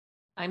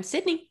I'm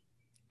Sydney.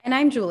 And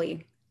I'm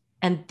Julie.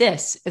 And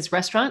this is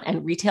Restaurant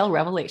and Retail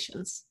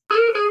Revelations.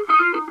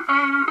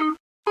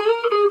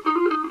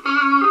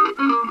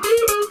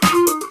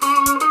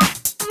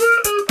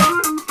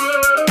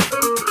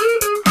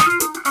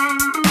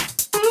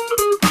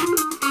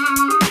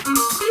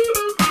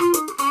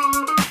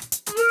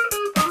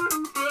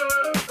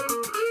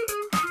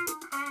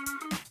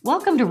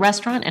 Welcome to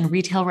Restaurant and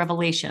Retail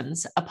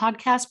Revelations, a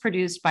podcast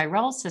produced by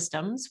Revel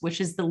Systems,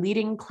 which is the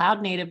leading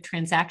cloud-native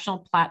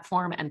transactional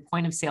platform and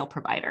point-of-sale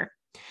provider.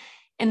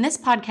 In this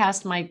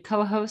podcast, my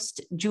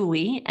co-host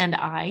Julie and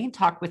I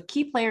talk with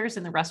key players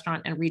in the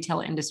restaurant and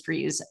retail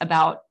industries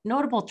about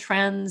notable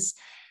trends,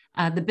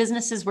 the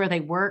businesses where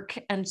they work,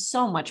 and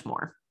so much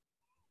more.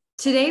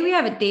 Today, we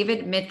have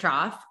David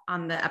Mitroff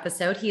on the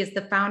episode. He is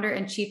the founder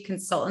and chief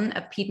consultant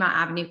of Piedmont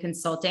Avenue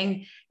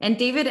Consulting. And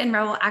David and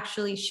Revel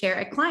actually share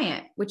a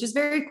client, which is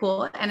very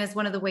cool and is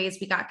one of the ways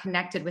we got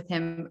connected with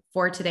him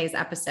for today's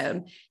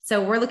episode.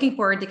 So we're looking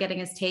forward to getting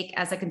his take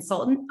as a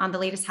consultant on the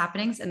latest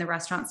happenings in the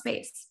restaurant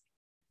space.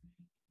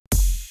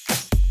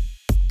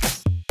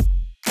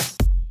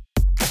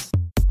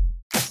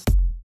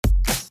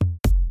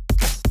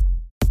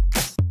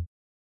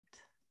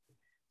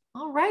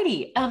 All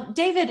righty.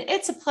 David,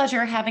 it's a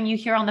pleasure having you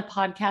here on the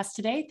podcast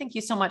today. Thank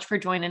you so much for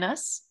joining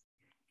us.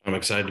 I'm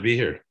excited to be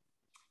here.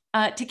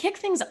 To kick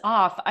things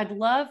off, I'd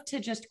love to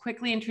just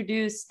quickly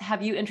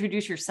have you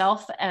introduce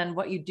yourself and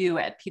what you do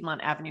at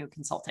Piedmont Avenue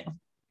Consulting.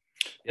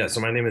 Yeah,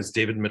 so my name is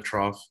David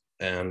Mitroff,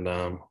 and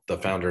the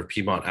founder of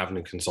Piedmont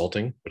Avenue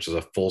Consulting, which is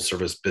a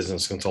full-service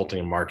business consulting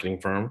and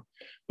marketing firm.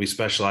 We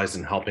specialize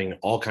in helping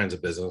all kinds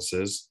of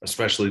businesses,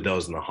 especially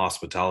those in the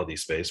hospitality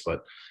space,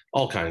 but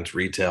all kinds,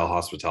 retail,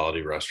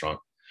 hospitality, restaurant,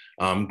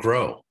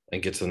 grow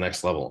and get to the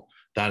next level.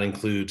 That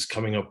includes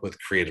coming up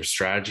with creative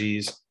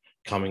strategies,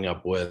 coming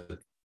up with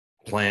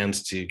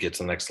plans to get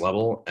to the next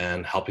level,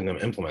 and helping them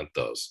implement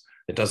those.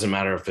 It doesn't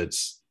matter if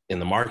it's in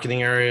the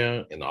marketing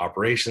area, in the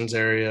operations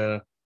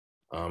area,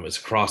 it's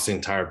across the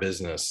entire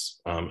business.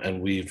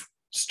 And we've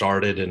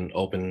started and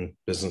opened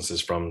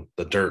businesses from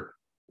the dirt,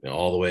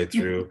 all the way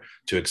through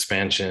to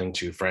expansion,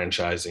 to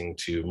franchising,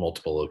 to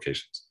multiple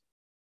locations.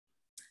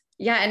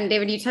 Yeah, and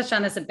David, you touched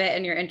on this a bit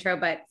in your intro,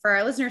 but for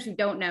our listeners who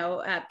don't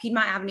know,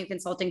 Piedmont Avenue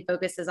Consulting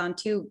focuses on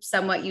two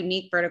somewhat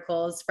unique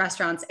verticals,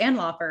 restaurants and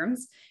law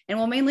firms. And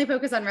we'll mainly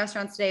focus on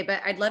restaurants today, but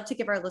I'd love to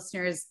give our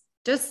listeners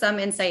just some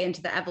insight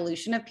into the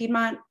evolution of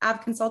Piedmont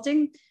Ave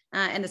Consulting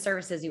and the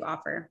services you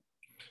offer.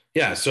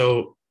 Yeah,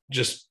 so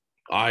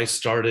I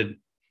started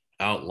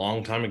out a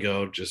long time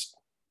ago, just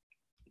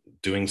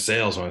doing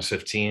sales when I was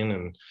 15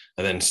 and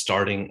then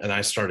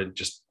I started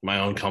just my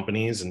own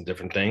companies and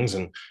different things.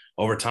 And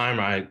over time,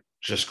 I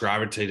just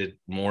gravitated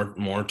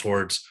more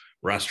towards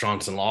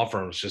restaurants and law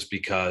firms just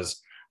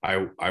because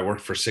I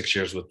worked for 6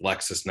 years with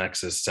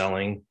LexisNexis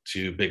selling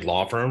to big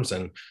law firms,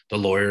 and the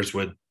lawyers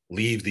would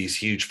leave these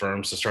huge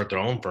firms to start their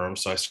own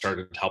firms. So I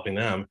started helping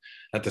them.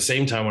 At the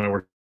same time, when I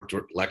worked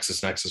with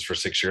LexisNexis for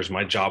 6 years,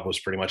 my job was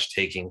pretty much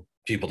taking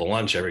people to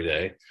lunch every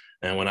day.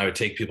 And when I would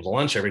take people to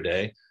lunch every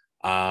day,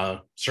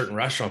 certain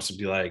restaurants would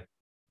be like,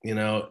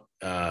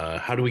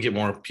 how do we get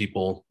more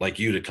people like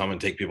you to come and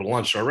take people to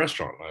lunch to our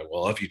restaurant?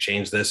 Well, if you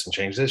change this and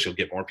change this, you'll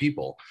get more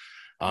people.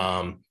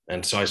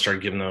 And so I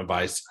started giving them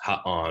advice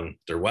on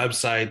their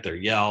website, their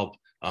Yelp,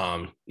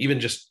 even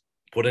just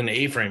put an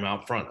A-frame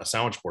out front, a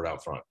sandwich board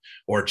out front,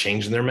 or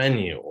changing their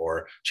menu,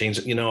 or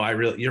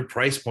your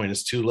price point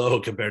is too low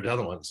compared to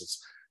other ones.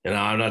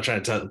 I'm not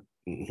trying to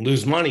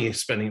lose money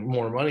spending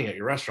more money at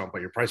your restaurant, but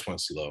your price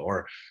point's too low,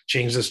 or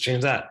change this,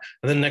 change that.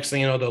 And then next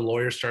thing you know, the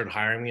lawyers started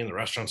hiring me and the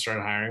restaurant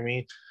started hiring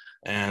me.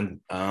 And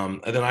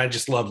then I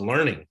just love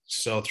learning.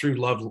 So through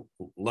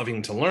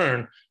loving to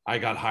learn,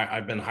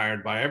 I've been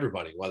hired by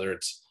everybody, whether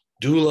it's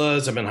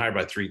doulas. I've been hired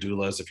by 3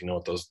 doulas, if you know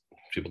what those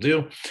people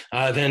do.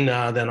 Then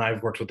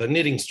I've worked with a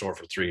knitting store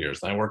for 3 years.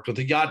 Then I worked with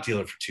a yacht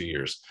dealer for 2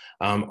 years.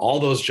 All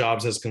those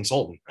jobs as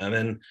consultant, and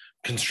then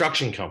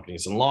construction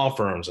companies and law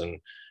firms and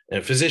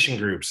physician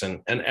groups,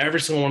 and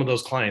every single one of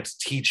those clients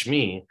teach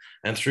me.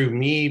 And through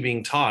me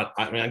being taught,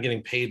 I'm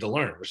getting paid to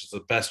learn, which is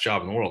the best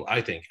job in the world,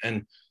 I think.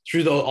 And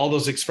through all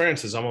those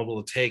experiences, I'm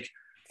able to take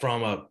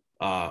from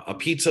a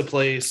pizza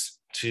place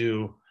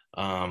to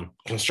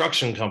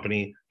construction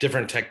company,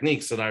 different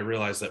techniques that I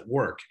realize that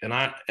work. And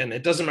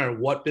it doesn't matter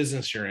what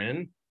business you're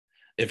in.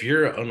 If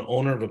you're an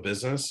owner of a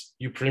business,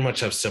 you pretty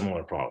much have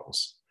similar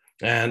problems.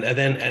 And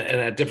then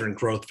at different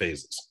growth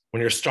phases,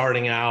 when you're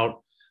starting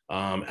out,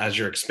 as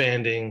you're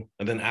expanding,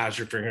 and then as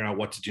you're figuring out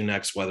what to do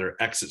next, whether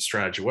exit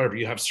strategy, whatever,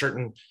 you have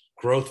certain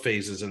growth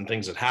phases and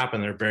things that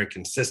happen. They're very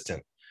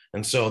consistent.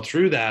 And so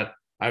through that,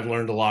 I've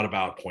learned a lot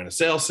about point of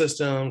sale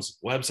systems,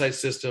 website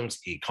systems,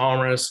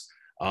 e-commerce,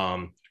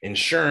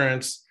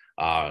 insurance,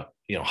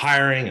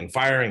 hiring and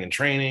firing and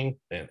training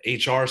and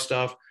HR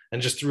stuff,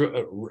 and just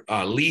through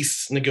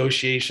lease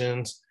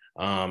negotiations,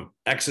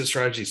 exit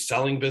strategies,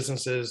 selling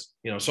businesses,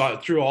 so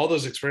through all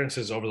those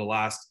experiences over the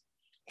last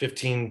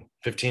 15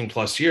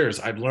 plus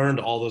years, I've learned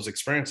all those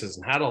experiences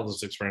and had all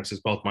those experiences,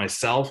 both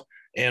myself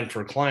and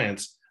for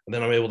clients, and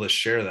then I'm able to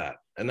share that.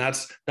 And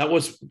that's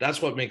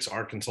what makes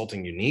our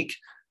consulting unique.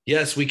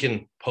 Yes, we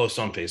can post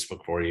on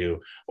Facebook for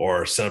you,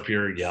 or set up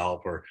your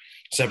Yelp, or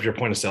set up your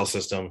point of sale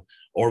system,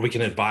 or we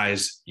can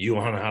advise you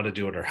on how to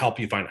do it, or help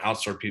you find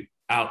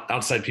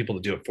outside people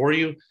to do it for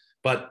you.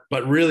 But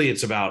really,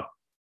 it's about,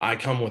 I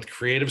come with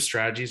creative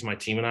strategies, my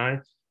team and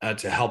I,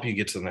 to help you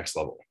get to the next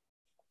level.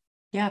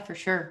 Yeah, for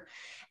sure.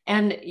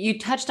 And you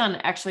touched on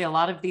actually a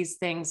lot of these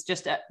things,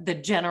 just the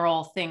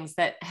general things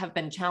that have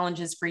been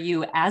challenges for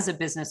you as a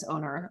business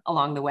owner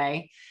along the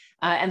way.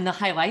 And the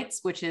highlights,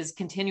 which is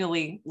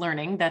continually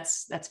learning.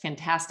 That's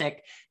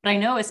fantastic. But I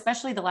know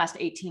especially the last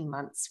 18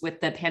 months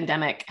with the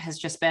pandemic has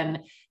just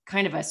been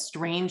kind of a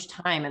strange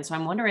time. And so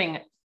I'm wondering,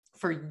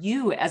 for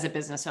you as a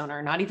business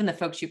owner, not even the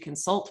folks you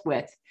consult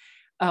with,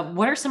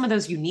 what are some of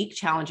those unique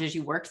challenges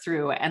you worked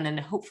through? And then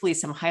hopefully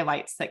some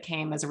highlights that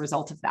came as a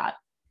result of that.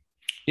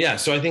 Yeah.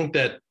 So I think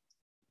that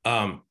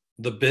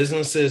the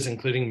businesses,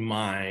 including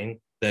mine,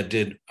 I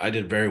did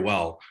very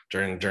well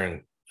during,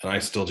 and I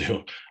still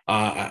do,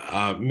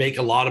 make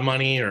a lot of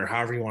money, or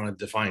however you want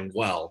to define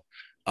well,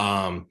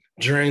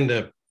 during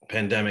the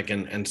pandemic,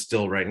 and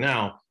still right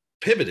now,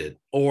 pivoted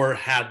or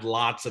had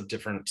lots of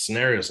different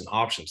scenarios and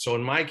options. So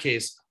in my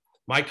case,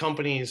 my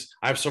companies,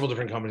 I have several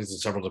different companies and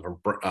several different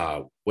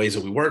ways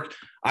that we work.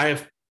 I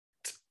have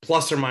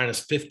plus or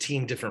minus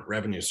 15 different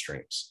revenue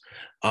streams.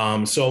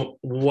 So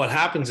what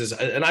happens is,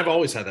 and I've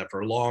always had that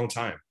for a long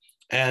time.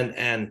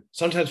 And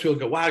sometimes people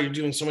go, wow, you're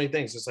doing so many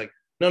things. It's like,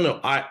 no,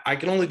 I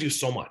can only do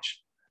so much.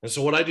 And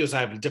so what I do is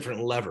I have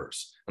different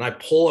levers, and I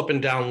pull up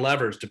and down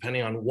levers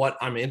depending on what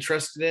I'm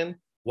interested in,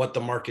 what the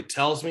market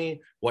tells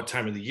me, what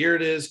time of the year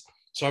it is.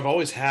 So I've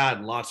always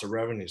had lots of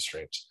revenue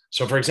streams.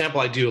 So for example,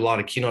 I do a lot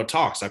of keynote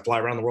talks. I fly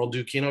around the world,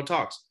 do keynote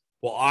talks.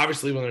 Well,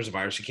 obviously when there's a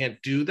virus, you can't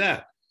do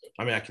that.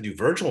 I mean, I can do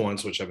virtual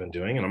ones, which I've been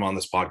doing, and I'm on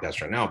this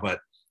podcast right now, but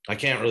I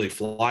can't really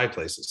fly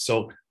places.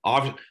 So,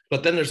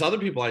 but then there's other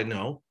people I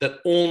know that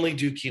only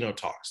do keynote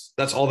talks.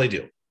 That's all they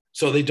do.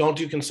 So they don't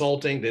do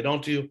consulting. They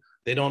don't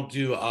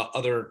do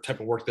other type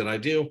of work that I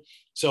do.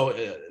 So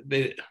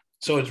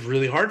so it's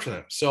really hard for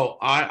them. So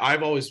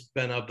I've always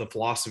been of the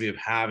philosophy of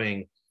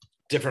having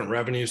different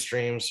revenue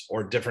streams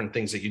or different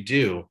things that you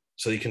do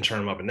so you can turn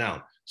them up and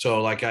down.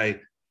 So like I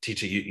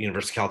teach at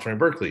University of California,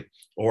 Berkeley,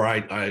 or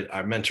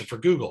I mentor for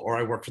Google, or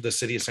I work for the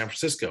city of San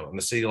Francisco and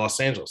the city of Los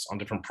Angeles on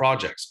different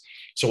projects.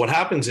 So what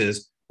happens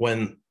is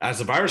as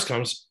the virus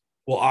comes,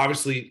 well,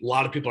 obviously a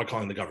lot of people are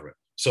calling the government.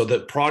 So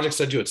the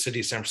projects I do at city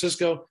of San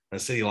Francisco and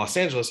the city of Los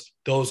Angeles,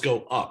 those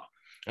go up,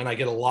 and I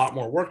get a lot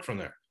more work from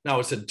there. Now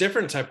it's a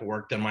different type of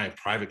work than my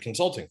private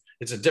consulting.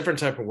 It's a different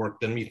type of work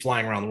than me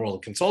flying around the world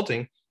and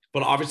consulting,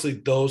 but obviously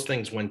those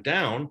things went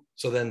down.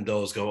 So then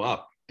those go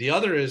up. The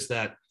other is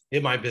that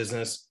in my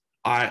business,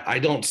 I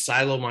don't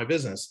silo my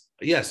business.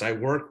 Yes, I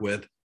work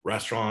with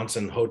restaurants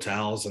and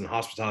hotels and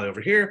hospitality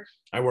over here.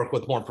 I work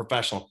with more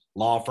professional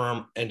law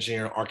firm,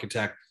 engineer,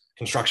 architect,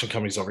 construction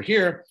companies over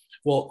here.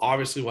 Well,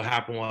 obviously what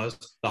happened was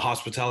the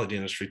hospitality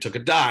industry took a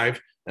dive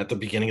at the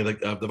beginning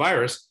of the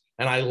virus,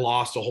 and I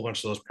lost a whole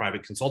bunch of those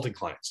private consulting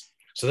clients.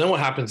 So then what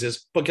happens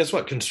is, but guess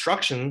what?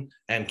 Construction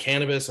and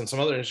cannabis and some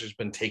other industries have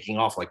been taking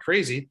off like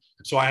crazy.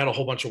 So I had a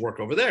whole bunch of work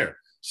over there.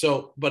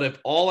 So, but if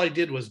all I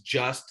did was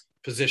just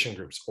physician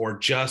groups, or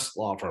just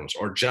law firms,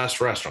 or just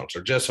restaurants,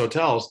 or just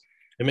hotels,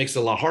 it makes it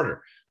a lot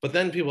harder. But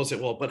then people say,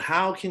 well, but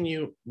how can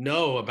you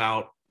know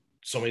about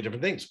so many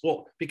different things?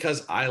 Well,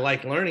 because I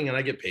like learning and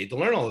I get paid to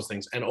learn all those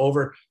things. And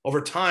over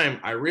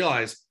time, I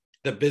realized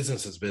that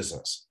business is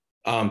business.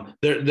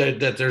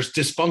 That there's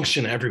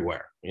dysfunction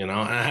everywhere, and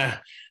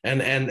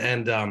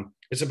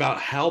it's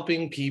about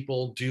helping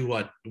people do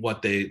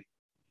what they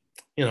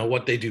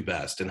do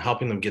best, and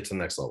helping them get to the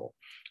next level.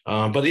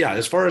 But yeah,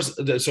 as far as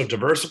so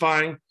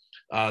diversifying,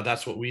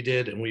 that's what we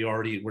did, and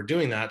we're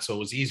doing that, so it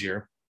was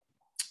easier.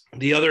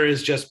 The other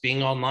is just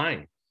being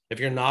online. If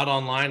you're not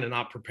online and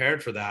not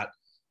prepared for that,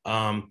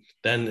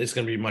 then it's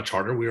going to be much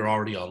harder. We were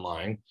already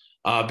online.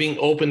 Being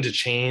open to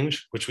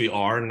change, which we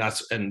are, and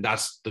that's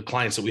the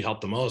clients that we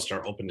help the most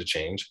are open to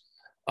change.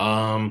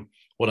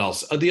 What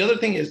else? The other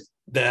thing is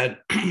that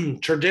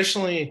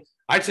traditionally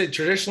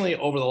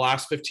over the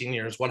last 15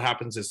 years, what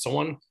happens is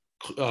someone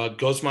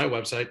goes to my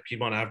website,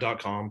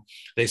 piedmontav.com.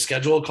 They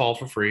schedule a call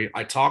for free.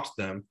 I talk to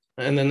them,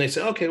 and then they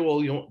say, okay,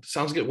 well,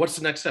 sounds good. What's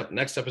the next step?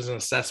 Next step is an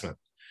assessment.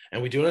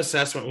 And we do an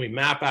assessment, we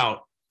map out,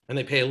 and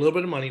they pay a little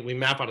bit of money. We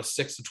map out a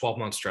 6 to 12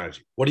 month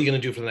strategy. What are you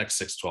going to do for the next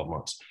 6 to 12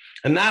 months?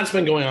 And that's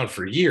been going on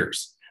for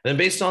years. And then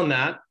based on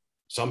that,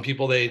 some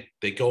people, they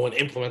go and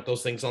implement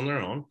those things on their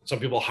own. Some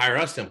people hire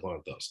us to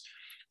implement those.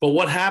 But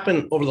what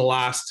happened over the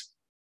last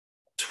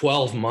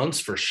 12 months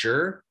for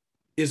sure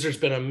is there's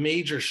been a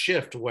major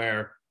shift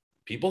where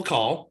people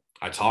call,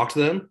 I talk to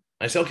them,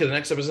 I say, okay, the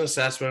next step is an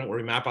assessment where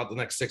we map out the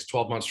next 6 to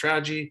 12 month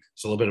strategy.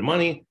 It's a little bit of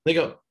money. They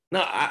go,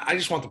 no, I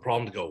just want the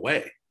problem to go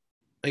away.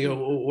 I go,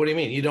 well, what do you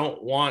mean? You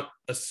don't want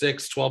a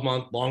 6, 12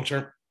 month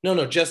long-term?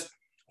 No, just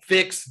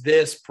fix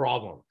this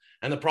problem.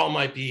 And the problem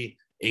might be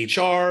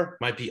HR,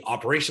 might be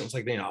operations,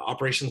 like,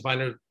 operations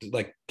binder,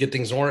 like get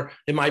things in order.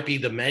 It might be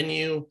the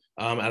menu.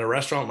 at a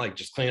restaurant, like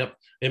just clean up.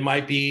 It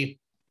might be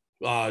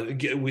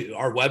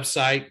our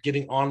website,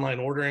 getting online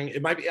ordering.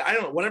 It might be, I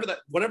don't know,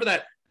 whatever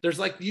that, there's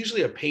like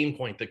usually a pain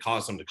point that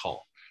caused them to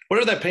call.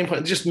 Whatever that pain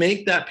point, just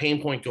make that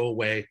pain point go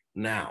away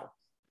now.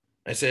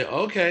 I say,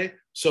 okay,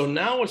 so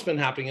now what's been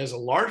happening is a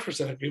large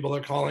percent of people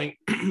are calling.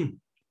 I'm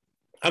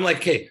like,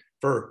 okay,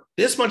 for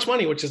this much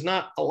money, which is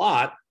not a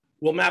lot,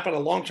 we'll map out a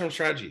long-term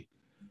strategy.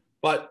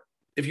 But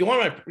if you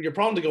want your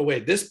problem to go away,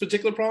 this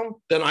particular problem,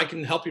 then I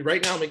can help you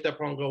right now make that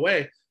problem go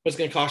away, but it's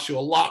going to cost you a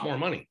lot more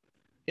money,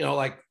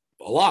 like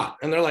a lot.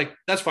 And they're like,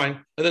 that's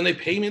fine. And then they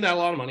pay me that a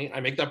lot of money.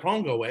 I make that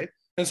problem go away.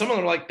 And some of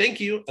them are like, thank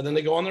you. And then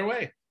they go on their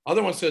way.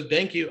 Other ones said,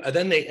 thank you. And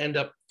then they end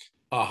up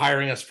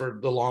hiring us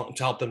to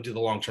help them do the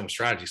long-term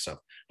strategy stuff.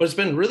 But it's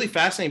been really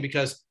fascinating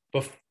because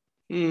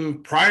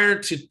prior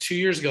to 2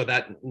 years ago,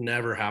 that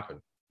never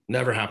happened.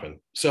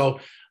 So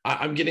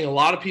I'm getting a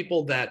lot of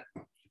people that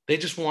they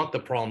just want the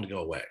problem to go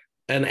away.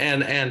 And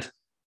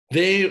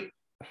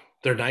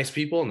they're nice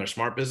people and they're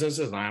smart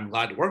businesses, and I'm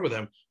glad to work with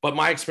them. But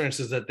my experience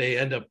is that they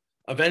end up,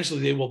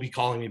 eventually they will be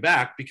calling me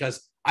back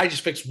because I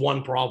just fixed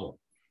one problem.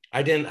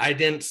 I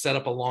didn't set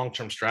up a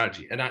long-term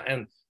strategy.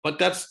 But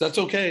that's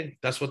okay.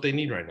 That's what they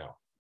need right now.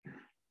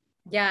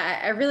 Yeah,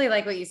 I really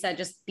like what you said,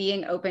 just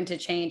being open to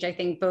change. I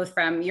think both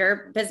from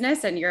your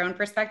business and your own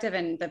perspective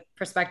and the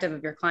perspective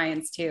of your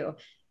clients too.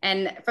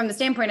 And from the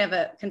standpoint of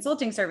a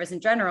consulting service in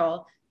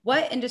general,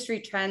 what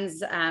industry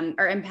trends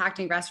are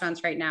impacting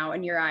restaurants right now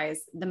in your eyes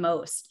the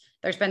most?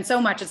 There's been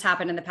so much that's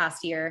happened in the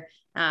past year,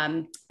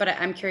 but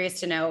I'm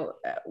curious to know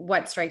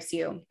what strikes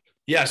you.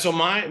 Yeah, so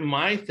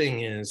my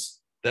thing is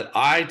that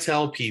I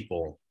tell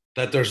people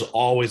that there's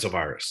always a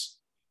virus.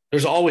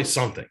 There's always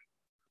something.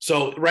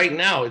 So right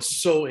now it's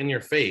so in your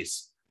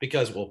face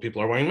because, well,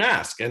 people are wearing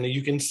masks and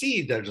you can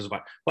see there's a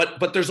virus,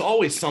 but there's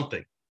always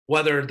something,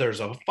 whether there's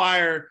a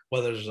fire,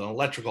 whether there's an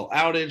electrical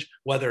outage,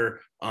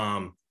 whether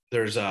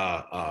there's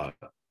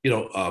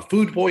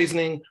food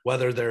poisoning,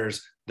 whether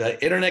there's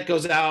the internet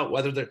goes out,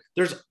 whether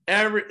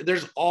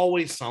there's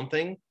always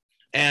something.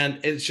 And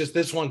it's just,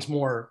 this one's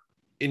more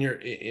in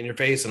your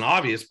face and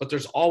obvious, but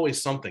there's always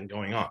something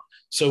going on.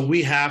 So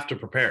we have to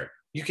prepare.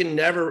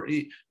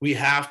 We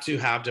have to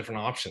have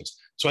different options.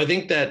 So I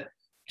think that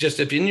just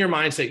if in your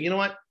mindset, you know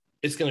what,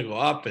 it's going to go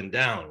up and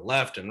down,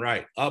 left and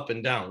right, up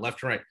and down,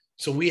 left and right.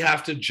 So we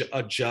have to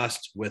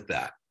adjust with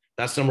that.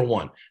 That's number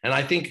one. And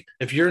I think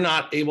if you're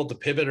not able to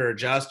pivot or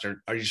adjust,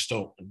 or you just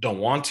don't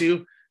want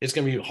to, it's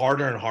going to be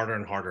harder and harder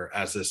and harder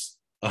as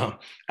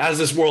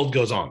this world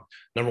goes on.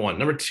 Number one.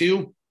 Number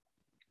two,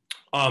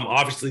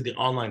 obviously the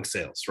online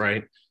sales,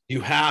 right?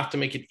 You have to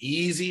make it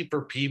easy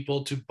for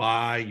people to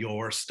buy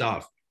your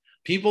stuff.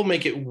 People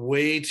make it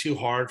way too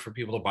hard for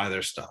people to buy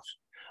their stuff.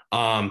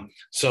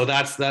 So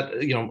that's that,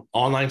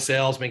 online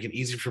sales, make it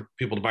easy for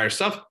people to buy your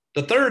stuff.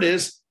 The third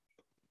is,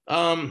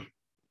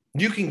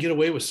 you can get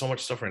away with so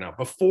much stuff right now.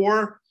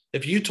 Before,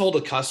 if you told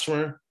a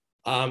customer,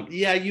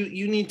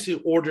 you need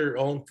to order your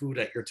own food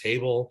at your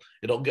table,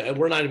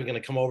 we're not even going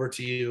to come over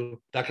to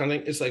you, that kind of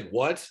thing. It's like,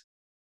 what?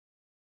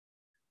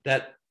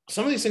 That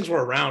some of these things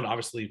were around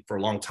obviously for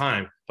a long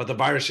time, but the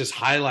virus just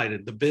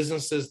highlighted the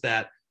businesses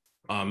that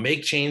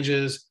make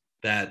changes,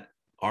 that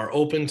are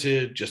open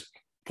to just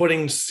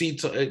putting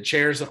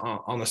chairs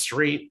on the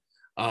street,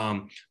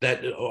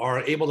 that are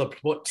able to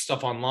put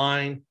stuff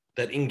online,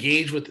 that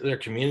engage with their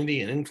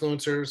community and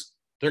influencers.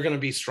 They're going to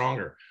be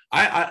stronger.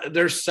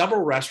 There's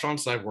several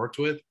restaurants that I've worked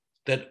with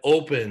that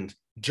opened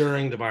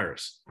during the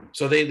virus.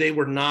 So they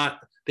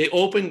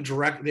opened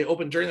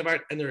during the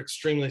virus and they're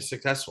extremely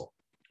successful.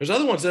 There's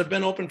other ones that have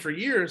been open for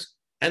years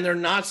and they're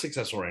not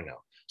successful right now.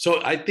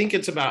 So I think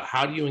it's about,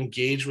 how do you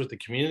engage with the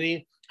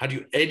community? How do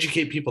you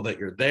educate people that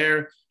you're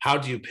there? How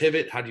do you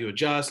pivot? How do you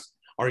adjust?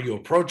 Are you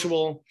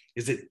approachable?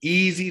 Is it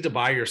easy to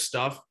buy your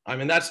stuff? I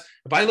mean,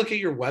 if I look at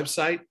your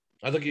website,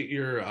 I look at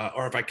your,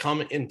 or if I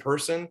come in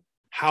person,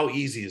 how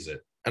easy is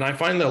it? And I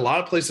find that a lot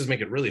of places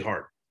make it really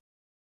hard.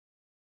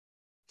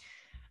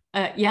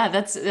 Yeah,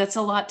 that's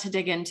a lot to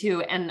dig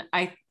into. And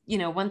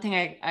one thing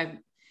I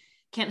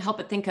can't help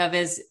but think of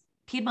is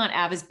Piedmont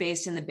Ave is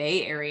based in the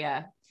Bay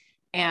Area.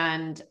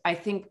 And I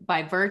think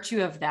by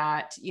virtue of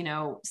that,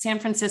 San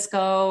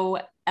Francisco,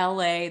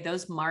 LA,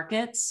 those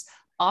markets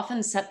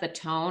often set the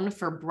tone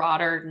for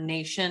broader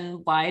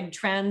nationwide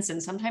trends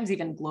and sometimes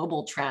even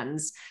global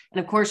trends. And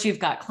of course, you've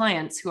got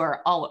clients who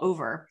are all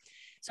over.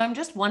 So I'm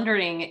just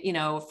wondering,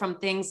 from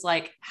things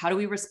like, how do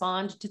we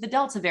respond to the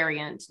Delta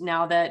variant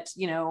now that,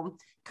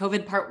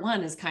 COVID part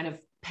 1 is kind of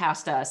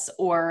past us,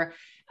 or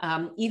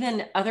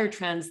even other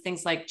trends,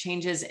 things like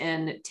changes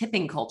in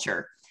tipping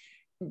culture.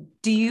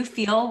 Do you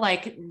feel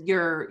like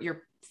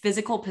your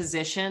physical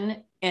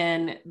position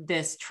in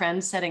this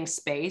trend-setting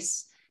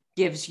space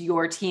gives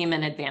your team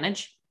an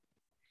advantage?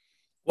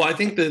 Well, I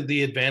think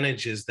the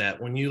advantage is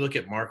that when you look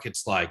at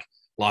markets like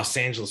Los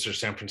Angeles or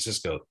San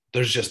Francisco,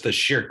 there's just the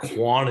sheer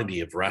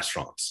quantity of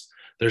restaurants.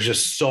 There's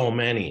just so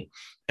many.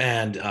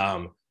 And,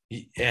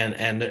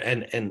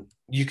 and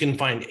you can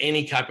find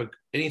any type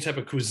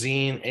of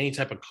cuisine, any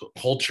type of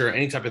culture,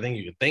 any type of thing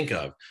you could think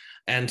of.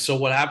 And so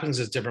what happens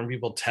is different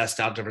people test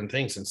out different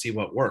things and see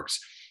what works.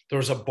 There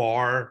was a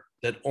bar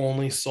that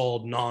only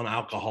sold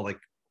non-alcoholic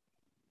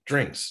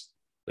drinks.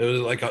 It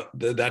was like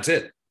that's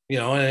it,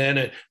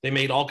 they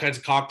made all kinds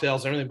of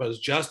cocktails, everything, but it was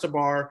just a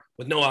bar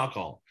with no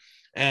alcohol.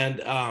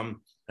 And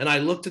I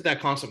looked at that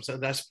concept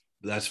and said,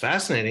 that's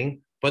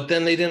fascinating. But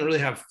then they didn't really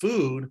have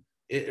food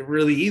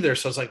really either.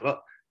 So it's like,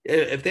 well,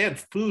 if they had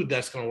food,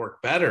 that's going to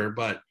work better.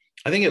 But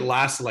I think it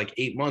lasted like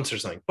 8 months or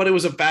something. But it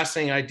was a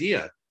fascinating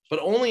idea. But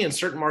only in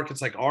certain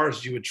markets like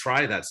ours, you would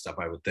try that stuff,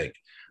 I would think.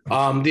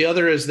 The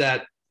other is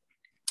that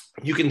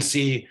you can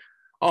see,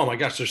 oh my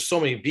gosh, there's so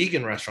many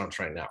vegan restaurants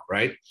right now,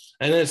 right?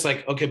 And then it's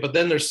like, okay, but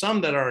then there's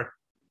some that are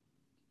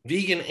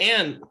vegan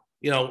and,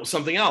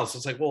 something else.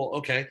 It's like, well,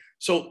 okay,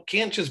 so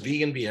can't just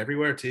vegan be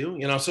everywhere too?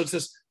 So it's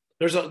this,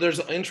 there's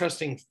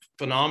interesting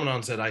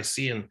phenomenons that I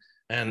see and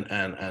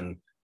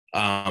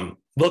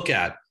look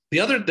at. The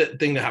other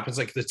thing that happens,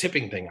 like the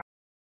tipping thing,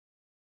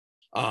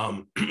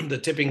 the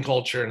tipping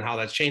culture and how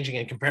that's changing,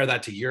 and compare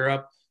that to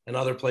Europe and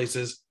other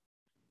places.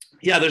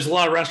 Yeah, there's a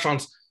lot of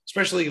restaurants,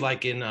 especially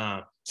like in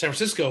San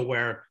Francisco,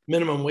 where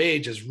minimum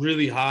wage is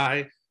really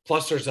high.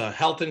 Plus there's a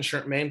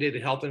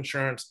mandated health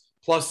insurance,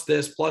 plus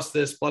this, plus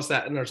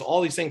that. And there's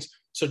all these things.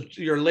 So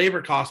your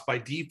labor cost by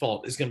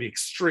default is going to be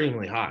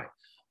extremely high.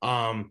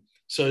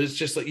 So it's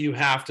just that you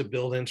have to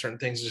build in certain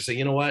things to say,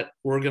 you know what,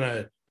 we're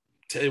going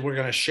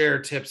to share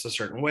tips a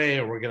certain way,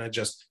 or we're going to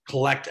just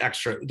collect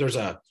extra. There's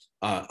a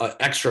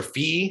extra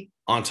fee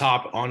on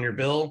top on your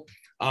bill,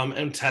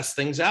 and test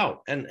things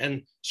out.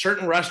 And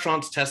certain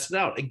restaurants test it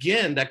out.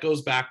 Again, that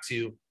goes back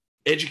to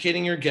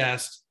educating your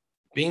guests,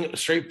 being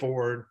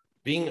straightforward,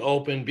 being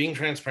open, being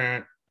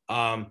transparent,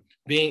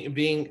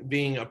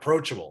 being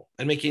approachable,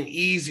 and making it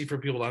easy for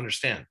people to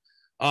understand.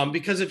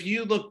 Because if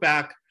you look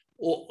back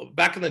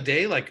in the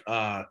day, like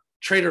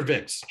Trader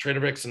Vic's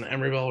in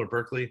Emeryville or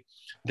Berkeley,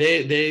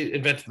 they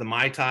invented the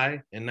Mai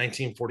Tai in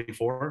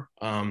 1944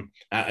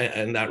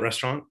 in that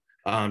restaurant,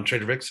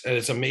 Trader Vic's, and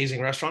it's an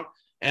amazing restaurant.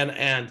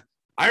 And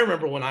I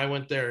remember when I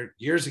went there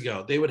years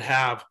ago,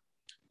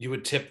 you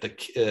would tip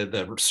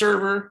the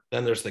server,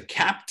 then there's the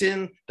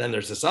captain, then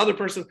there's this other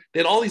person.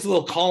 They had all these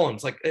little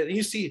columns. Like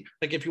you see,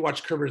 like if you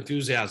watch Curb Your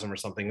Enthusiasm or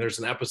something, there's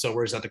an episode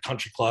where he's at the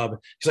country club.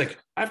 He's like,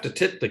 I have to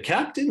tip the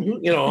captain,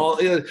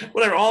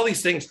 whatever, all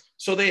these things.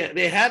 So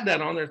they had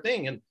that on their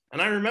thing. And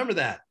I remember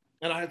that.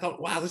 And I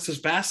thought, wow, this is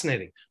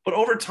fascinating. But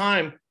over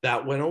time,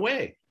 that went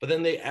away.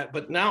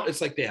 But now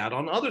it's like they add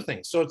on other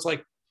things. So it's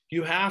like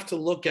you have to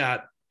look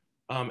at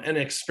and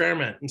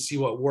experiment and see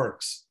what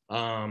works.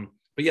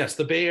 But yes,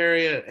 the Bay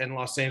Area and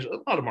Los Angeles,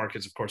 a lot of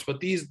markets, of course, but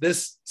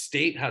this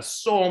state has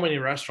so many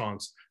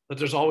restaurants that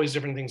there's always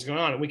different things going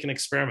on, and we can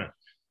experiment.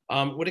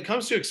 When it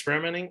comes to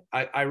experimenting,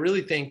 I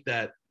really think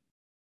that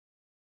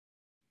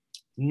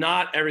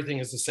not everything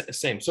is the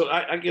same. So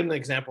I give an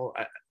example.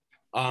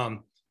 I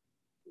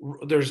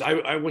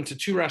went to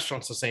 2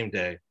 restaurants the same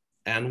day,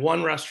 and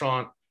one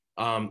restaurant,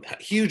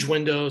 huge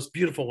windows,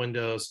 beautiful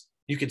windows.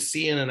 You could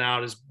see in and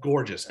out, is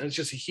gorgeous, and it's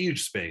just a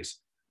huge space.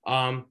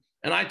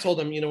 And I told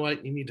them, you know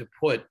what, you need to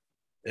put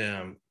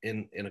in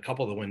a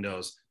couple of the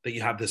windows that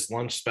you have this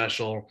lunch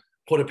special,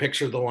 put a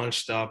picture of the lunch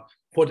stuff,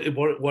 put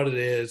what it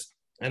is,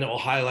 and it will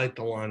highlight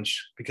the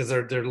lunch, because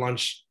their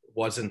lunch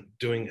wasn't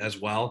doing as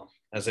well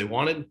as they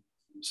wanted.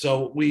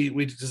 So we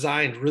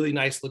designed really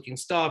nice looking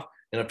stuff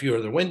in a few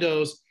other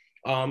windows,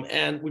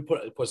 and we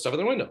put stuff in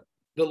the window.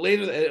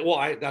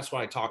 That's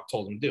what I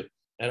told them to do,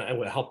 and I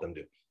would help them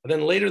do. And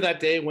then later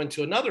that day, went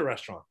to another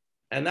restaurant,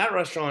 and that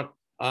restaurant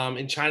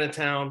in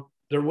Chinatown,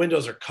 their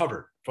windows are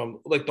covered from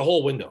like the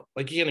whole window,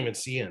 like you can't even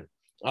see in.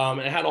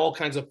 And it had all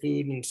kinds of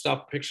food and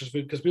stuff, pictures of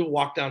food, because people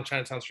walk down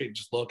Chinatown Street and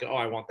just look, oh,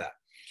 I want that.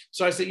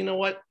 So I said, you know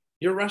what?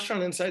 Your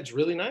restaurant inside is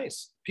really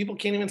nice. People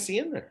can't even see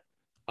in there.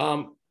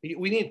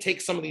 We need to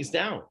take some of these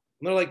down.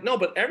 And they're like, no,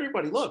 but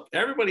everybody, look,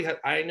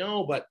 I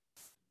know, but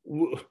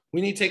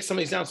we need to take some of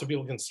these down so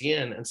people can see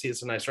in and see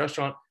it's a nice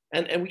restaurant.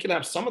 And we can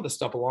have some of the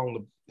stuff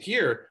along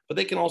here, but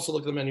they can also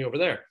look at the menu over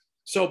there.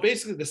 So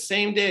basically the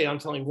same day, I'm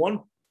telling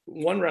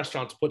one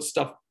restaurant to put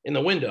stuff in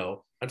the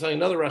window, I'm telling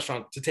another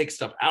restaurant to take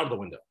stuff out of the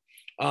window.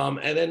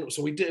 And then,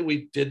 so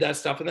we did that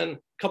stuff. And then a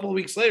couple of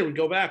weeks later, we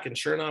go back, and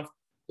sure enough,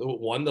 the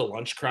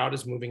lunch crowd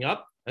is moving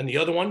up, and the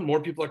other one, more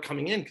people are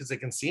coming in because they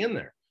can see in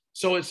there.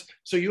 So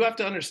you have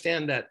to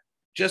understand that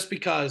just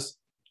because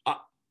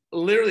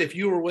literally, if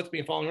you were with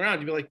me following around,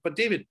 you'd be like, but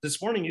David,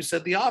 this morning you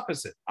said the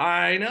opposite.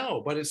 I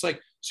know, but it's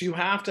like, so you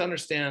have to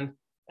understand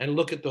and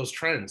look at those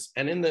trends.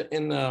 And in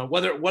the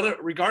whether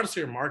regardless of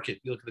your market,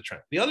 you look at the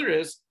trend. The other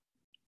is,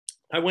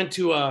 I went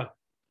to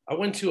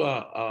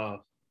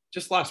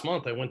just last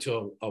month, I went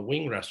to a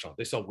wing restaurant.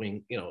 They sell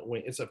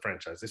it's a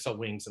franchise. They sell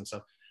wings and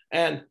stuff.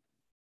 And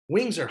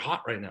wings are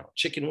hot right now.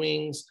 Chicken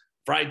wings,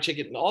 fried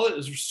chicken, all that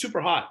is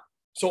super hot.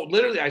 So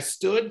literally I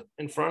stood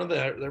in front of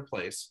their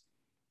place,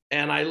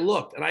 and I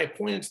looked, and I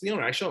pointed to the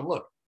owner. I showed him,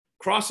 look,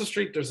 across the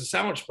street, there's a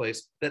sandwich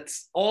place that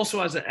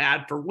also has an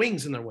ad for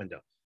wings in their window.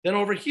 Then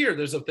over here,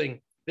 there's a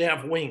thing, they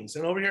have wings.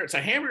 And over here, it's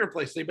a hamburger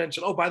place. They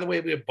mentioned, oh, by the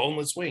way, we have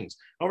boneless wings.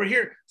 Over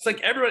here, it's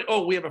like everybody,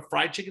 oh, we have a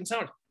fried chicken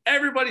sandwich.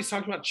 Everybody's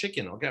talking about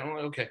chicken. Okay. I'm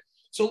like, okay.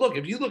 So look,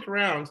 if you look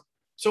around,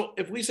 so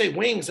if we say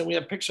wings and we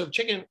have pictures of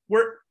chicken,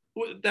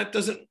 that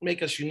doesn't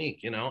make us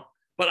unique,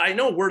 But I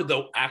know we're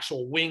the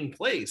actual wing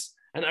place,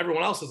 and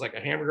everyone else is like a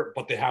hamburger,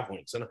 but they have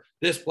wings, and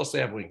this plus they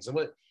have wings. And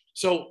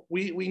so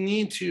we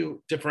need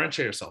to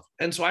differentiate ourselves.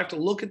 And so I have to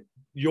look at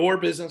your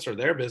business or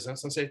their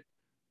business and say,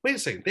 wait a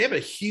second, they have a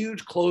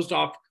huge closed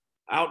off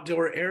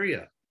outdoor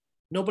area.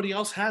 Nobody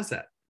else has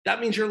that.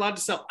 That means you're allowed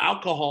to sell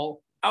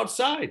alcohol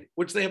outside,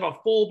 which they have a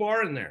full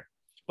bar in there.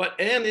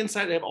 And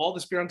inside they have all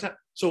this beer on tap.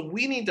 So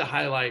we need to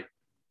highlight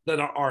that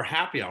our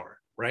happy hour,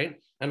 right?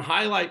 And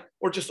highlight,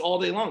 or just all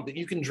day long, that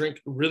you can drink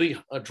really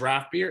a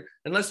draft beer.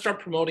 And let's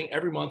start promoting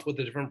every month with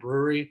a different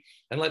brewery.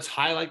 And let's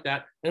highlight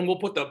that. And we'll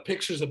put the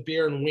pictures of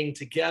beer and wing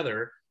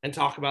together and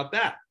talk about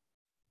that.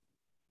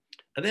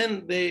 And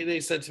then they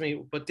said to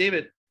me, but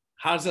David,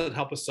 how does that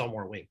help us sell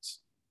more wings?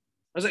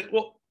 I was like,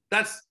 well,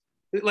 that's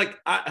like,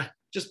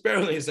 just bear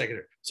with me a second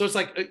here. So it's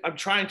like, I'm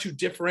trying to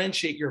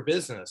differentiate your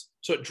business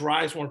so it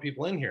drives more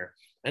people in here.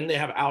 And they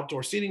have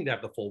outdoor seating, they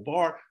have the full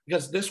bar,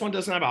 because this one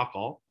doesn't have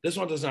alcohol. This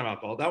one doesn't have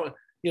alcohol. That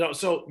one,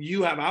 so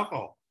you have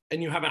alcohol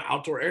and you have an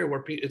outdoor area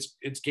where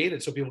it's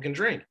gated so people can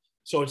drink.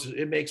 So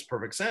it makes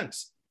perfect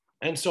sense.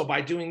 And so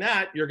by doing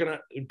that, you're going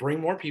to bring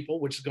more people,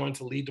 which is going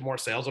to lead to more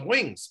sales of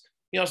wings.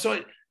 So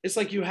it's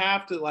like you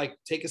have to like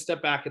take a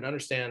step back and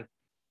understand,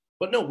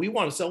 but no, we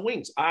want to sell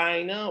wings.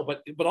 I know,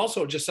 but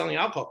also just selling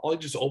alcohol, all you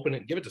just open it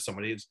and give it to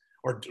somebody,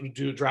 or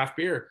do draft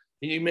beer,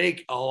 and you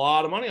make a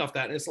lot of money off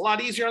that. And it's a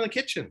lot easier on the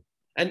kitchen.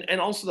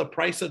 And also the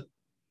price of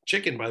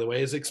chicken, by the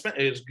way, is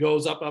expensive. It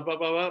goes up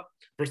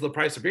versus the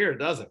price of beer. It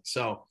doesn't.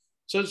 So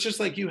it's just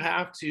like you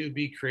have to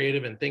be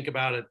creative and think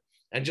about it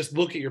and just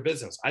look at your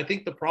business. I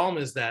think the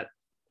problem is that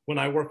when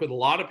I work with a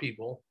lot of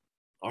people,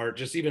 or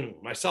just even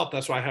myself,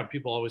 that's why I have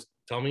people always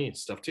tell me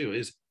stuff too,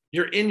 is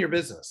you're in your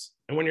business.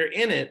 And when you're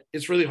in it,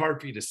 it's really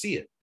hard for you to see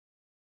it.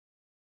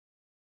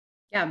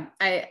 Yeah,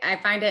 I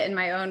find it in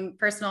my own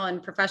personal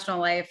and professional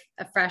life,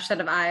 a fresh set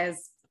of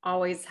eyes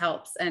always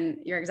helps. And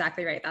you're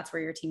exactly right. That's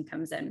where your team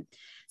comes in.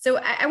 So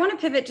I want to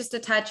pivot just a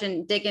touch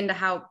and dig into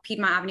how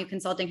Piedmont Avenue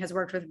Consulting has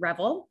worked with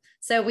Revel.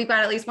 So we've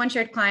got at least one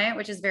shared client,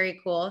 which is very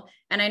cool.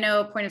 And I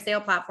know point of sale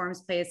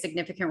platforms play a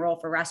significant role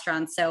for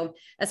restaurants. So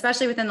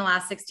especially within the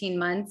last 16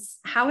 months,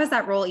 how has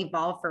that role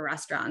evolved for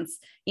restaurants?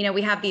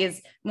 We have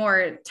these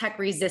more tech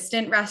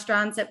resistant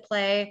restaurants at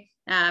play.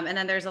 And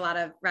then there's a lot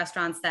of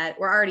restaurants that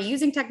were already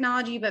using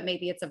technology, but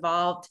maybe it's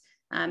evolved.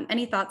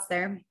 Any thoughts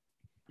there?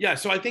 Yeah.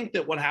 So I think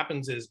that what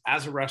happens is,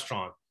 as a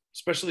restaurant,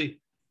 especially,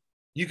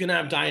 you can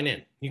have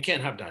dine-in. You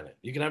can't have dine-in.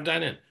 You can have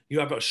dine-in.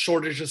 You have a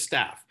shortage of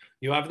staff.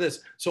 You have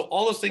this. So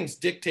all those things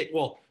dictate,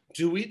 well,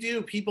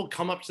 do people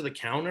come up to the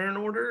counter and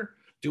order?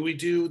 Do we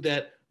do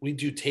that? We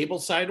do table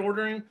side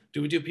ordering?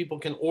 Do people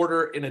can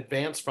order in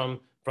advance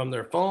from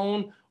their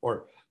phone?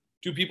 Or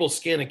do people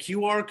scan a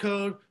QR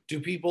code?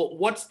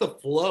 What's the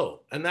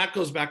flow? And that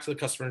goes back to the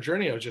customer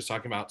journey I was just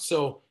talking about.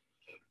 So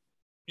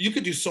you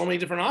could do so many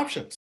different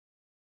options.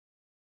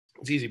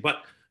 It's easy,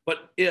 but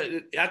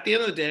at the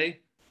end of the day,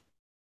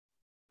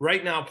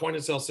 right now, point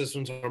of sale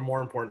systems are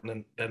more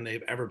important than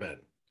they've ever been.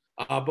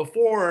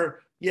 Before,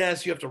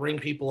 yes, you have to ring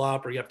people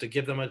up, or you have to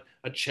give them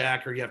a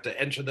check, or you have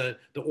to enter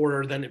the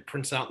order, then it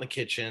prints out in the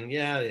kitchen.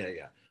 Yeah.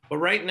 But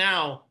right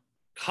now,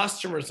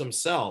 customers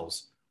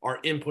themselves are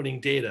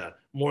inputting data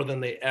more than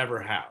they ever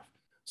have.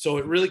 So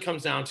it really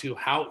comes down to,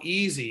 how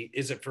easy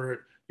is it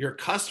for your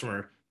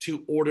customer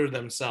to order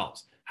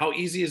themselves? How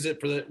easy is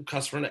it for the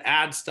customer to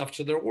add stuff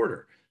to their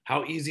order?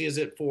 How easy is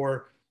it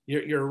for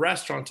your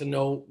restaurant to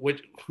know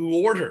who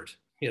ordered,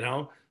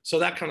 so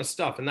that kind of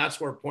stuff. And that's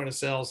where point of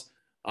sales,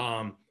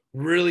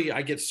 really,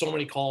 I get so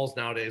many calls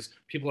nowadays.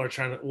 People are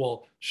trying to,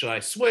 well, should I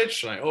switch?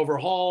 Should I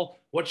overhaul?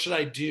 What should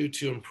I do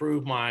to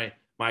improve my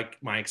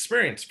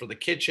experience for the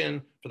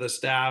kitchen, for the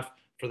staff,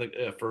 for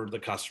the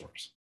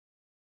customers?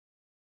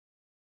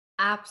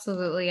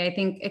 Absolutely. I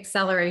think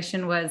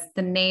acceleration was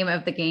the name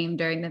of the game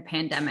during the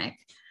pandemic.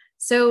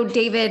 So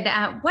David,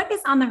 what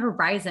is on the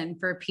horizon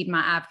for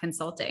Piedmont Ave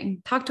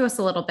Consulting? Talk to us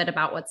a little bit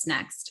about what's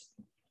next.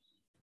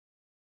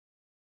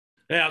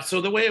 Yeah, so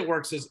the way it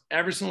works is,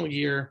 every single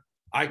year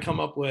I come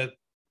up with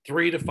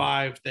 3 to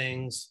 5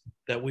 things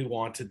that we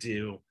want to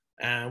do.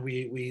 And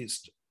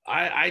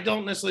I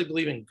don't necessarily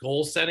believe in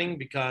goal setting,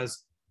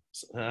 because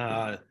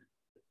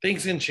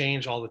things can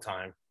change all the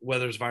time,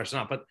 whether it's virus or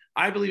not. But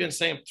I believe in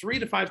saying 3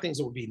 to 5 things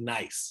that would be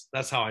nice.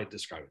 That's how I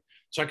describe it.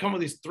 So I come up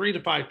with these 3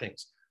 to 5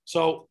 things.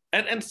 So,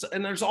 and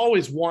there's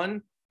always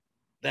one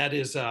that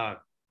is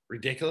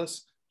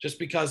ridiculous, just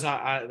because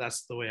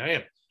that's the way I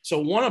am. So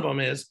one of them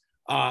is,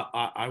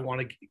 I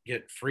want to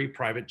get free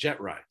private jet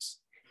rides.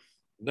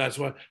 That's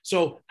what.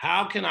 So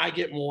how can I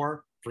get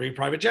more free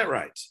private jet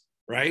rides?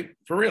 Right?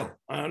 For real.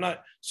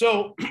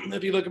 So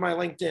if you look at my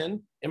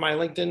LinkedIn,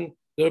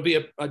 there'll be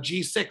a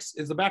G6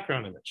 is the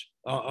background image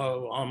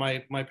on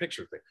my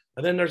picture thing.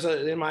 And then there's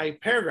in my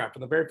paragraph,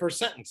 in the very first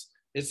sentence,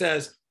 it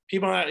says,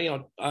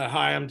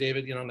 hi, I'm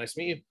David, nice to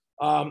meet you.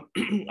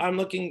 I'm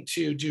looking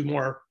to do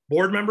more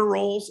board member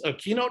roles,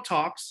 keynote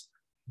talks,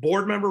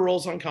 board member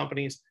roles on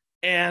companies,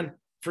 and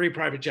free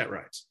private jet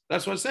rides.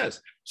 That's what it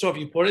says. So if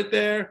you put it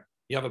there,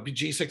 you have a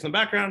G6 in the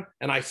background,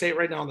 and I say it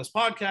right now on this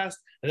podcast.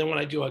 And then when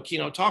I do a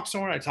keynote talk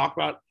somewhere, I talk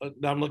about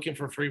that I'm looking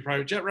for free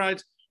private jet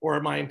rides, or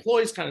my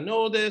employees kind of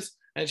know this,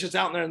 and it's just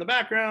out there in the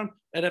background.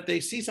 And if they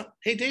see something,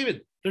 hey,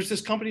 David, there's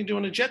this company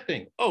doing a jet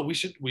thing. Oh, we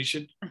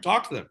should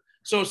talk to them.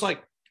 So it's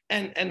like,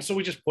 and so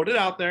we just put it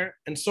out there.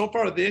 And so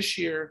far this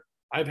year,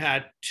 I've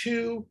had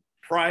 2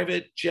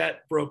 private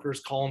jet brokers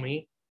call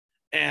me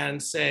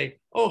and say,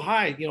 oh,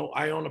 hi,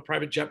 I own a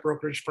private jet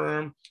brokerage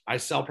firm. I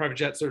sell private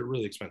jets. They're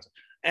really expensive.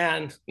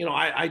 And,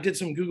 I did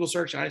some Google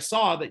search and I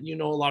saw that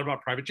a lot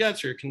about private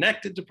jets. You're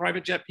connected to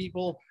private jet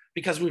people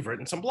because we've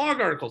written some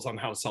blog articles on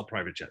how to sell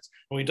private jets.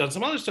 And we've done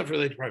some other stuff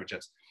related to private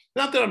jets.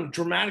 Not that I'm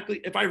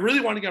dramatically, if I really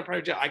want to get a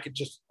private jet, I could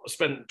just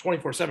spend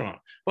 24/7 on it.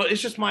 But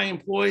it's just my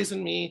employees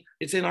and me.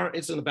 It's in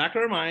the back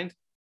of our mind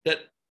that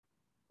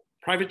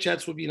private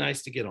jets would be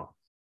nice to get on.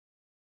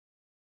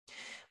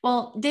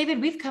 Well,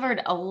 David, we've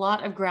covered a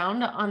lot of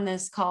ground on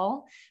this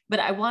call, but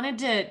I wanted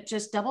to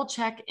just double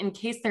check in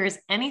case there is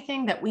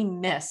anything that we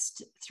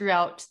missed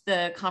throughout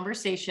the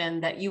conversation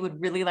that you would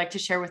really like to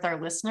share with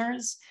our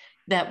listeners,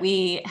 that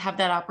we have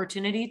that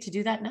opportunity to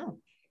do that now.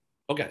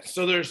 Okay,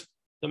 so there's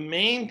the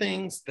main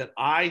things that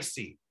I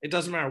see. It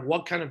doesn't matter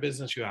what kind of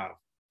business you have,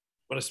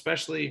 but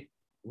especially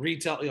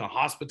retail,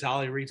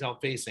 hospitality, retail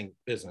facing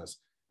business,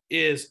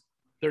 is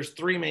there's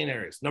 3 main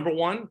areas. Number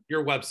 1,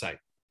 your website.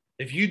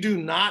 If you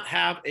do not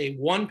have a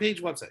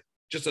one-page website,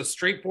 just a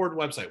straightforward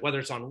website, whether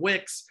it's on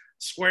Wix,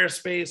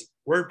 Squarespace,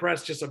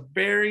 WordPress, just a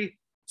very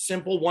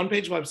simple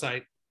one-page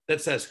website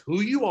that says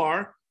who you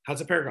are, has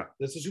a paragraph.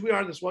 This is who we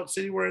are, this is what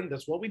city we're in,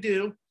 this is what we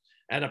do,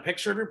 and a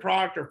picture of your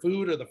product or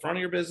food or the front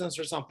of your business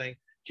or something.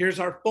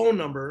 Here's our phone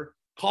number,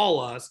 call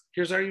us,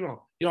 here's our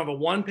email. You don't have a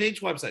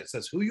one-page website that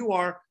says who you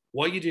are,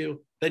 what you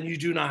do, then you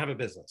do not have a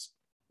business.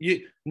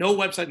 No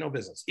website, no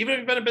business. Even if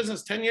you've been in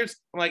business 10 years,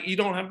 I'm like, you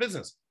don't have a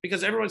business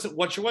because everyone said,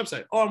 what's your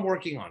website? Oh, I'm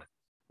working on it.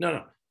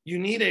 No. You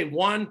need a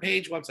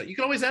one-page website. You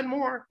can always add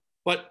more,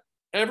 but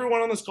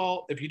everyone on this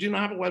call, if you do not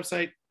have a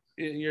website,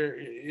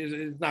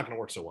 it's not going to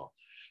work so well.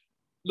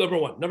 Number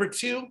 1. Number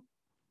 2,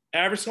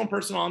 every single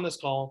person on this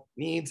call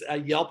needs a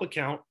Yelp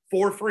account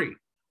for free.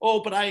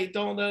 Oh, but I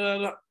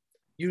don't.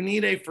 You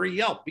need a free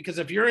Yelp because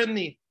if you're in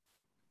the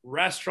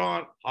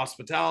restaurant,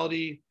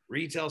 hospitality,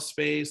 retail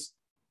space,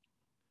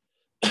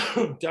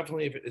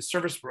 definitely if it's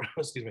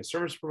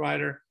service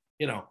provider,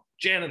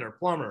 janitor,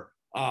 plumber,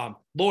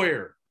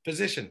 lawyer,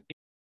 physician.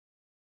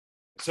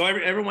 So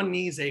everyone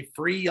needs a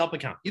free Yelp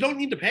account. You don't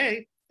need to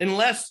pay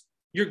unless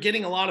you're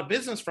getting a lot of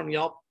business from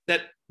Yelp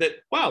that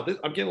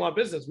I'm getting a lot of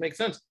business, makes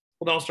sense.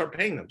 Well, then I'll start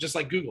paying them. Just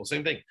like Google,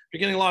 same thing. If you're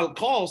getting a lot of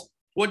calls,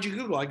 what'd you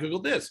Google? I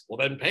Googled this. Well,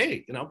 then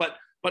pay,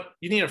 but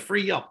you need a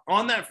free Yelp.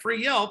 On that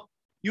free Yelp,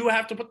 you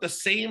have to put the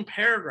same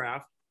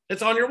paragraph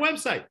that's on your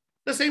website,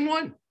 the same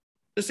one.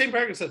 The same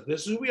paragraph says,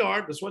 this is who we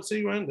are, this is what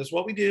city we're in, this is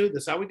what we do,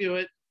 this is how we do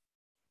it.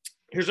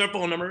 Here's our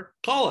phone number,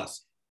 call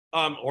us.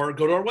 Or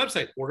go to our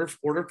website, order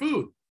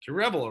food through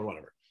Revel or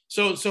whatever.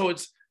 So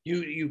it's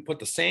you put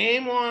the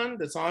same one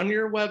that's on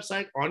your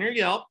website, on your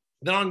Yelp.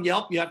 Then on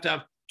Yelp, you have to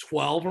have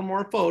 12 or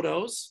more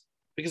photos,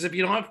 because if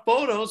you don't have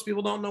photos,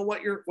 people don't know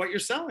what you're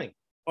selling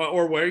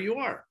or where you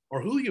are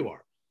or who you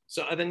are.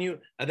 So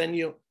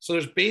so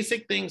there's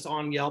basic things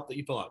on Yelp that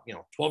you fill out,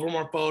 12 or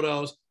more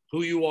photos,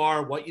 who you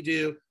are, what you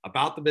do,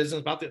 about the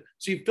business,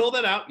 so you fill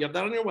that out, you have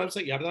that on your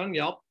website, you have that on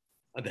Yelp,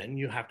 and then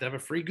you have to have a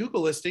free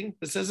Google listing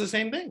that says the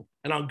same thing.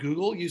 And on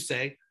Google, you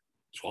say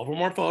 12 or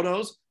more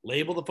photos,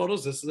 label the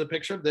photos, this is a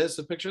picture of this,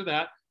 a picture of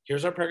that,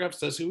 here's our paragraph,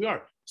 says who we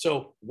are.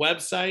 So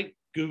website,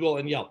 Google,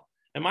 and Yelp.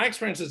 And my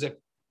experience is if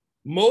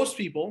most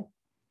people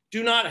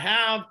do not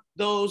have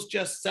those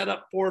just set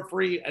up for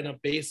free in a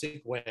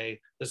basic way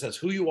that says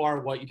who you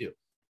are, what you do.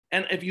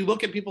 And if you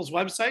look at people's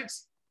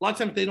websites, a lot of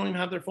times they don't even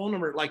have their phone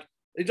number. Like,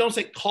 they don't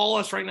say, call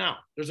us right now.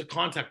 There's a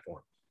contact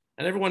form.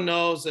 And everyone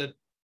knows that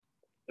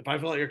if I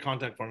fill out your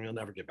contact form, you'll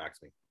never get back to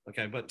me.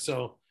 Okay. But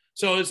so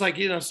it's like,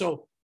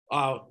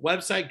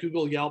 website,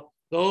 Google, Yelp,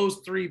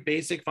 those 3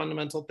 basic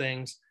fundamental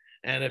things.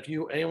 And if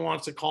anyone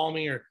wants to call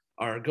me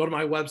or go to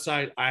my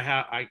website,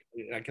 I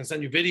can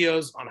send you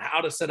videos on how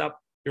to set up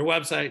your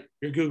website,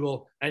 your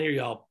Google, and your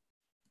Yelp,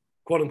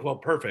 quote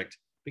unquote, perfect,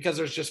 because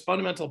there's just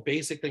fundamental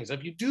basic things.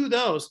 If you do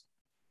those,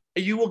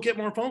 you will get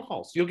more phone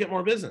calls. You'll get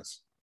more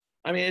business.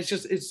 I mean,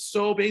 it's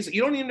so basic.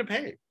 You don't need to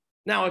pay.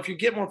 Now, if you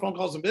get more phone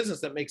calls in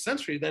business that makes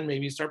sense for you, then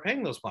maybe you start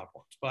paying those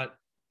platforms. But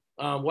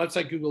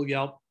website, Google,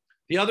 Yelp.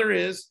 The other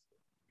is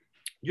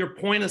your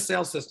point of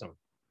sale system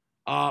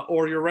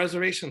or your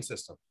reservation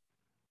system.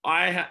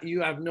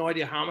 You have no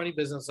idea how many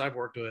businesses I've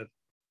worked with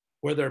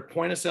where their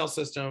point of sale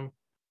system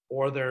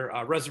or their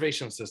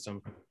reservation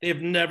system,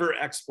 they've never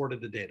exported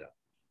the data.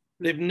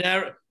 They've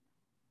never.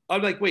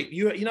 I'm like, wait,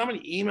 you know how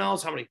many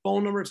emails, how many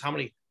phone numbers,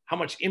 how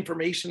much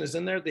information is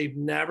in there? They've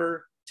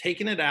never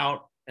taken it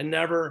out and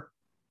never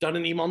done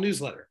an email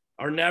newsletter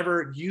or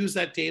never used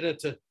that data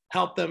to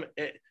help them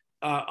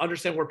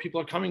understand where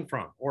people are coming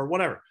from or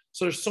whatever.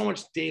 So there's so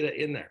much data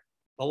in there.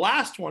 The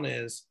last one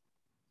is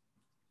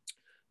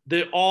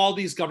all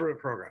these government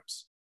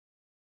programs.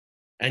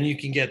 And you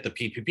can get the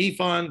PPP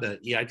fund, the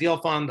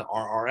EIDL fund, the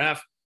RRF.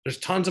 There's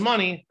tons of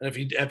money. And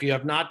if you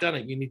have not done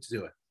it, you need to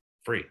do it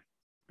free.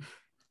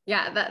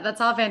 Yeah,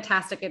 that's all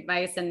fantastic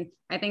advice. And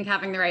I think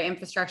having the right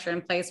infrastructure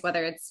in place,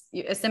 whether it's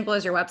as simple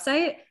as your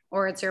website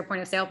or it's your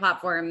point of sale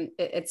platform,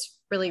 it's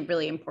really,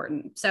 really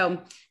important.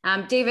 So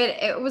David,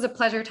 it was a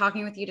pleasure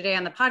talking with you today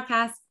on the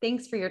podcast.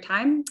 Thanks for your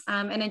time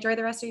and enjoy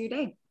the rest of your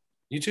day.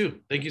 You too.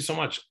 Thank you so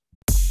much.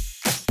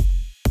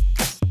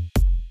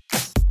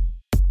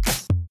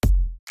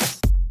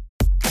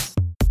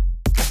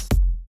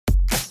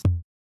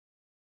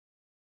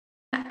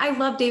 I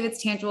love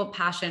David's tangible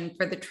passion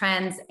for the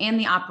trends and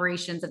the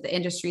operations of the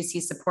industries he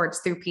supports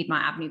through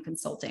Piedmont Avenue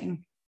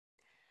Consulting.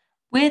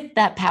 With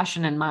that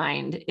passion in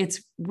mind,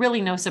 it's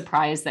really no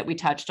surprise that we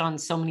touched on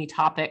so many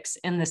topics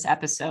in this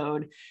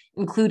episode,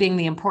 including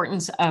the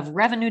importance of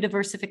revenue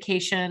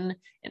diversification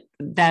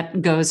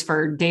that goes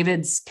for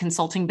David's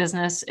consulting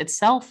business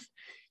itself,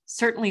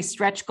 certainly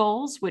stretch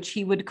goals, which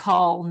he would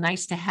call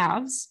nice to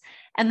haves,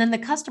 and then the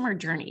customer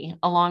journey,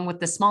 along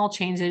with the small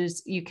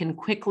changes you can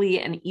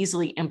quickly and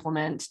easily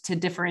implement to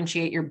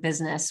differentiate your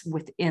business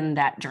within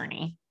that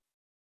journey.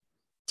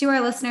 To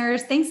our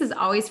listeners, thanks as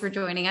always for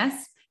joining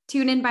us.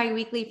 Tune in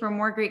bi-weekly for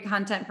more great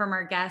content from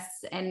our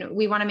guests, and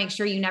we want to make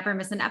sure you never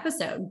miss an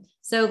episode.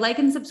 So like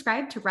and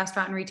subscribe to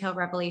Restaurant and Retail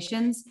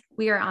Revelations.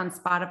 We are on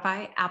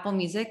Spotify, Apple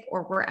Music,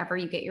 or wherever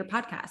you get your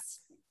podcasts.